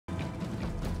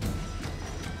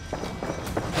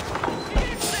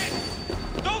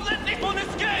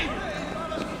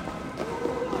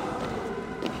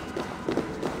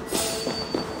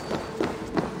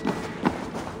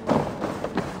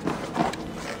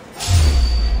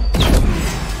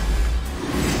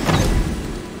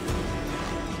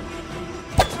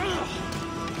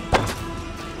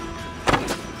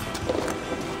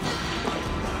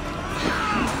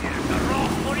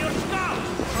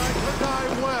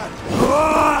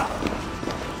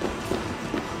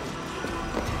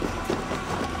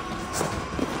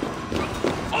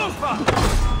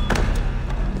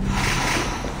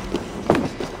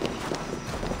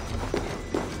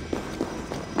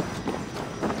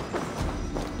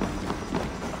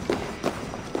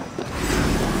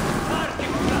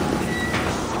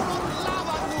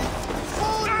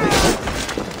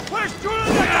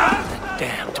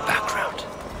Damned background.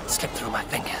 Slipped through my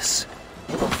fingers.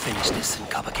 I'll finish this in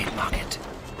Coppergate Market.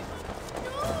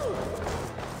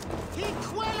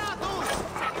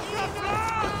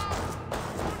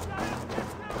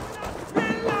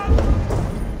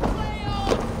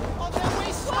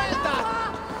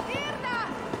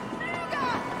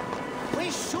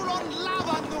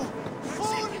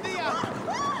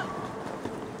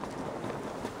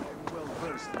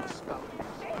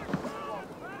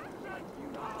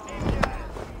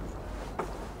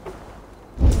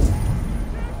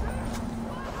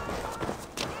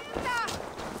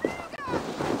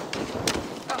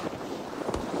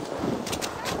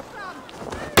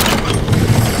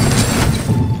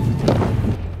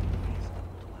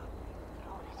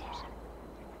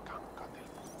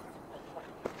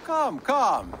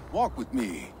 Come, walk with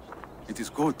me. It is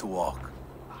good to walk.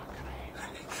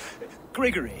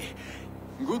 Gregory.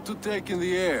 Good to take in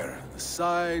the air. The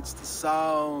sights, the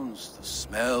sounds, the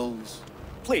smells.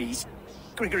 Please,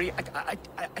 Gregory,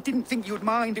 I didn't think you'd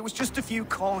mind. It was just a few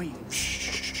coins.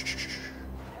 Shh.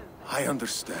 I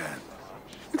understand.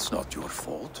 It's not your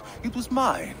fault. It was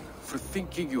mine, for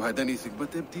thinking you had anything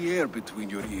but empty air between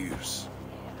your ears.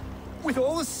 With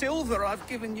all the silver I've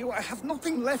given you, I have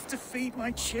nothing left to feed my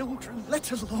children,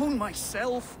 let alone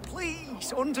myself.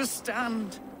 Please,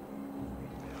 understand.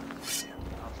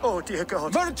 Oh, dear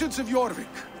God. Merchants of Jorvik,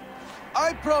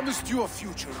 I promised you a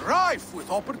future rife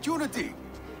with opportunity.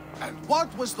 And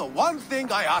what was the one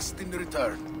thing I asked in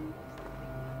return?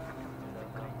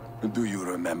 Do you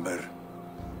remember?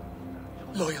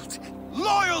 Loyalty.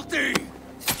 Loyalty!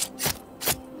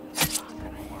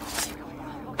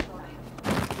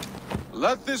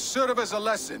 Let this serve as a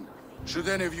lesson, should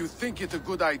any of you think it a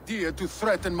good idea to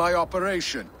threaten my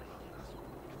operation.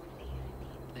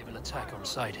 They will attack on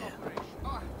sight here.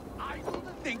 I was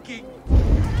thinking...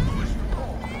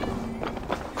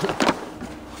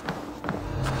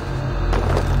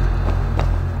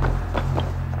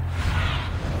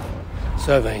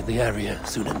 Survey the area,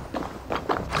 Sunan.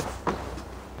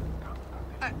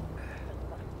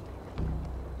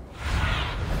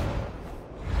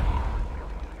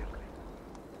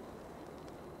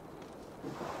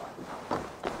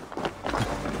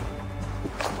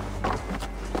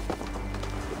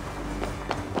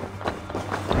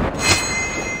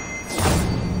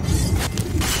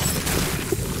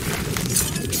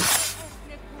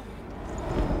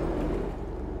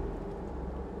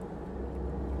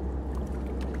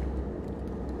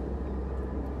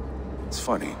 It's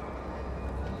funny.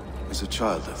 As a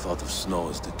child, I thought of snow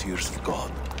as the tears of God,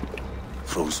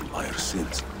 frozen by our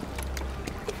sins.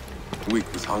 Weak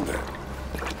with hunger,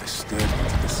 I stared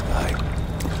into the sky,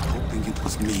 hoping it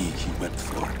was me he wept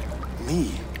for.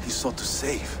 Me he sought to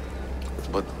save.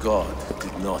 But God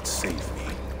did not save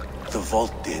me. The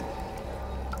vault did.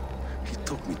 He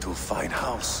took me to a fine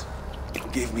house,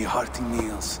 gave me hearty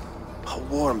meals, a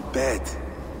warm bed.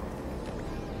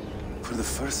 For the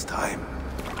first time,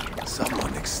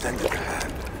 someone extended a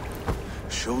hand,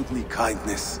 showed me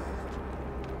kindness,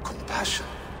 compassion.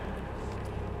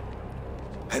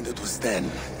 And it was then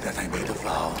that I made a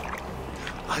vow.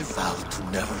 I vowed to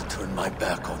never turn my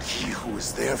back on he who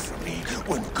was there for me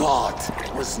when God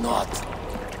was not.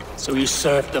 So you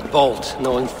served the Bolt,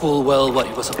 knowing full well what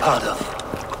he was a part of.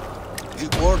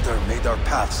 The Order made our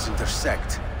paths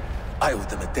intersect. I owed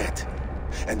them a debt,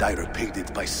 and I repaid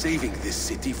it by saving this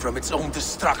city from its own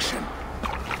destruction.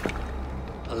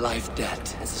 A life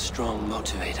debt is a strong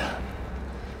motivator.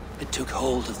 It took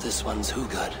hold of this one's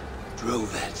Hugad,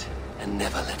 drove it, and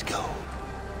never let go.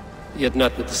 Yet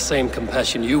not with the same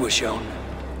compassion you were shown.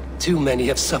 Too many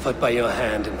have suffered by your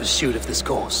hand in pursuit of this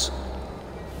course.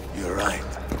 You're right.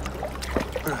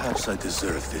 Perhaps I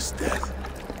deserve this death.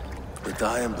 But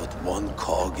I am but one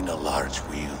cog in a large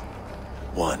wheel.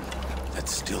 One that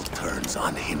still turns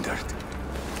unhindered.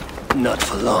 Not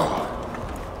for long.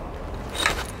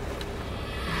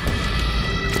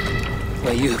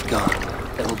 Where you have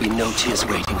gone, there will be no tears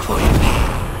waiting for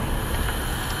you.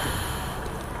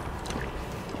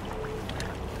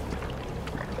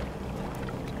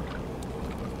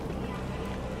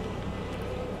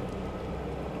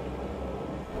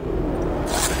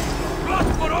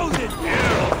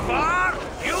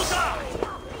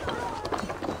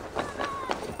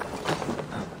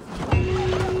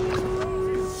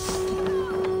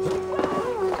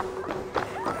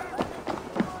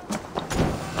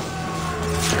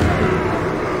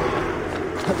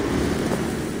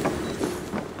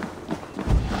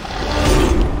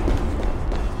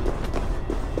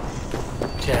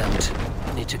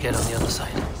 to get on the other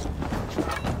side.